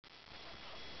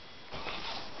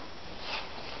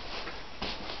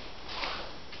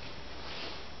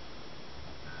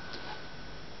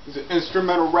is an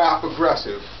instrumental rap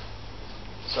aggressive.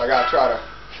 So I gotta try to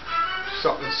do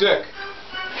something sick.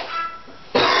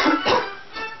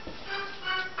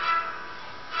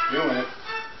 Doing it.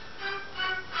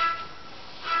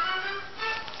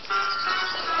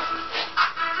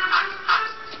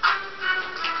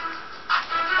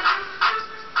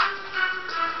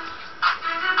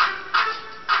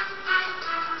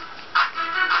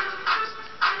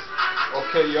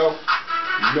 Okay, yo,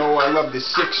 you know I love this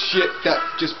sick shit that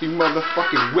just be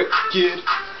motherfucking wicked.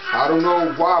 I don't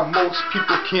know why most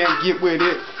people can't get with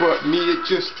it, but me it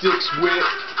just sticks with.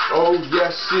 Oh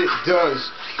yes it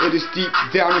does. It is deep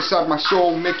down inside my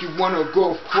soul, make you wanna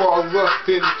go crawl up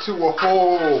into a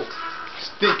hole,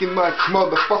 stinking like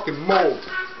motherfucking mold.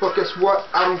 But guess what?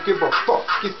 I don't give a fuck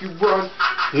if you run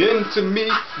into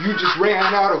me. You just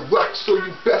ran out of luck, so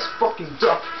you best fucking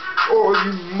duck. Or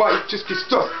you might just get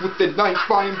stuck with the knife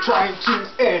I am trying to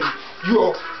end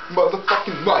your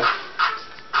motherfucking life.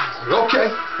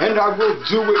 Okay, and I will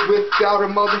do it without a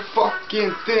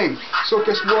motherfucking thing. So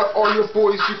guess what? All your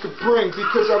boys you could bring,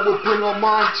 because I will bring all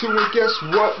mine too. And guess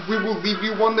what? We will leave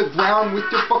you on the ground with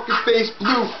your fucking face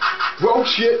blue. Oh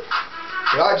shit,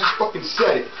 I just fucking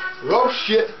said it. Oh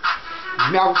shit,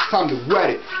 now it's time to wet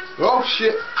it. Oh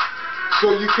shit,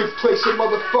 so you could place a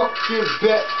motherfucking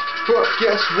bet. But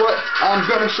guess what? I'm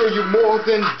gonna show you more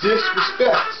than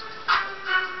disrespect.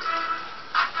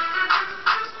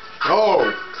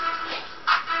 Oh.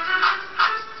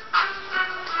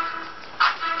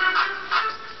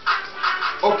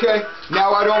 Okay,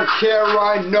 now I don't care,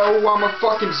 I know I'm a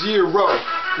fucking zero.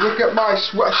 Look at my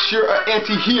sweatshirt, an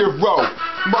anti-hero.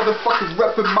 Motherfuckers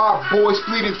repping my boys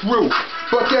bleeding through.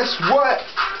 But guess what?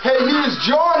 Hey, here's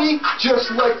Johnny, just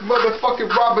like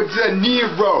motherfucking Robert De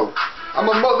Niro. I'm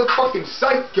a motherfucking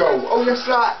psycho. Oh yes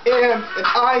I am, and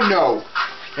I know.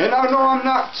 And I know I'm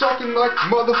not talking like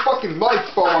motherfucking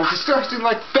Lifebo. I'm disgusting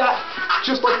like fat,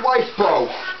 just like Lifebo.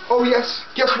 Oh yes,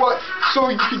 guess what? So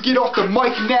you can get off the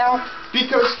mic now,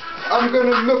 because I'm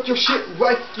gonna milk your shit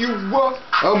like you were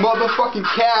a motherfucking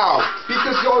cow.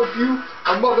 Because all of you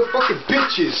are motherfucking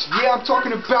bitches. Yeah, I'm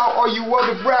talking about all you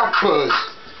other rappers.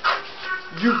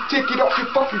 You take it off your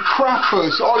fucking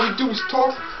crappers. All you do is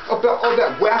talk about all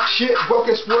that whack shit. Well,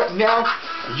 guess what now?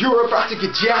 You're about to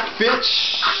get jacked, bitch.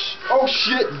 Oh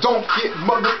shit, don't get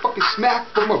motherfucking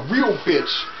smacked from a real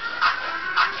bitch.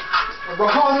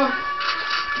 Rihanna,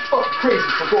 fucking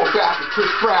crazy for going back to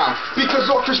Chris Brown. Because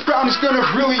all Chris Brown is gonna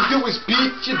really do is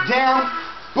beat you down.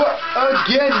 But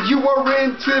again, you are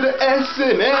into the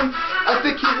S&M. I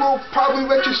think he will probably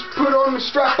let you put on the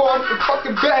strap on and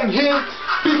fucking bang him,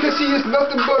 because he is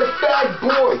nothing but a fag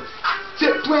boy.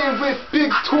 Tip playing with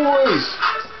big toys.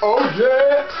 Oh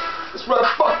yeah, that's right,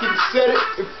 I fucking said it.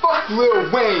 And fuck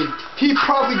Lil Wayne. He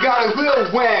probably got a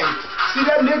Lil Wang. See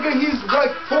that nigga? He's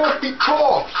like 4 feet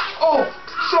tall. Oh,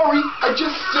 sorry, I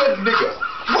just said nigga.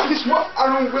 What is what? I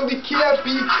don't really care,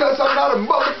 because I'm not a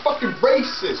motherfucking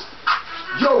racist.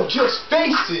 Yo, just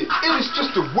face it. It is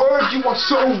just a word. You are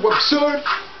so absurd.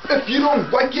 If you don't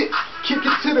like it, kick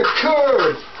it to the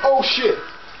curb. Oh shit,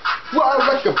 fly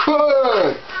like a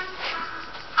bird.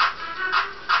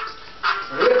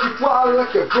 If you fly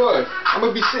like a bird, I'm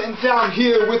gonna be sitting down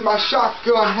here with my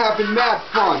shotgun, having mad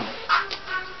fun,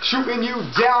 shooting you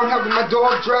down, having my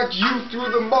dog drag you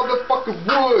through the motherfucking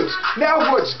woods.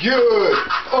 Now what's good?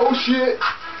 Oh shit,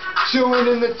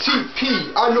 chilling in the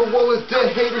TP. I know all of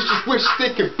the haters just wish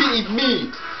they could be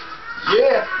me.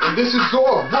 Yeah, and this is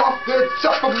all off the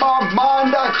top of my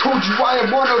mind. I told you I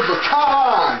am one of a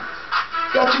kind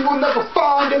that you will never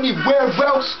find anywhere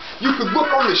else. You could look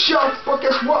on the shelf, but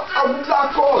guess what? I will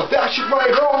knock all that shit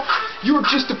right off. You're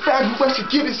just a fag who likes to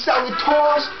get his salad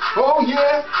tossed. Oh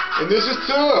yeah, and this is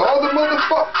to all the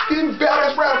motherfucking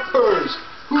badass rappers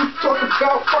who talk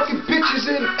about fucking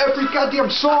bitches in every goddamn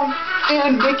song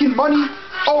and making money.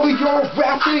 All of your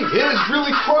rapping is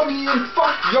really crummy, and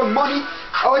fuck your money.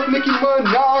 I like Nicki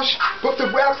Minaj, but the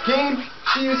rap game,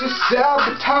 she is a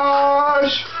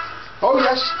sabotage. Oh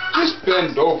yes, just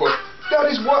bend over. That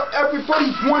is what everybody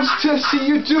wants to see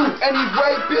you do.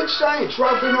 Anyway, bitch, I ain't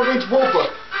driving a Range Rover.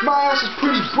 My ass is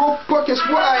pretty broke, but guess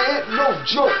what? I ain't no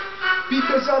joke,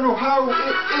 because I know how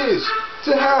it is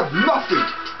to have nothing.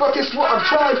 But guess what? I'm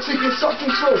trying to get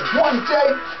something, so one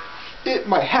day it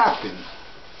might happen.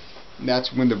 And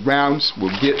that's when the rounds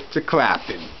will get to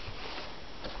clapping.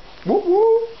 Woo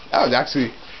woo! That was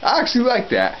I actually like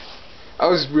that. That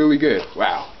was really good.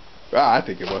 Wow. Wow, I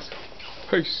think it was.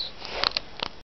 Peace.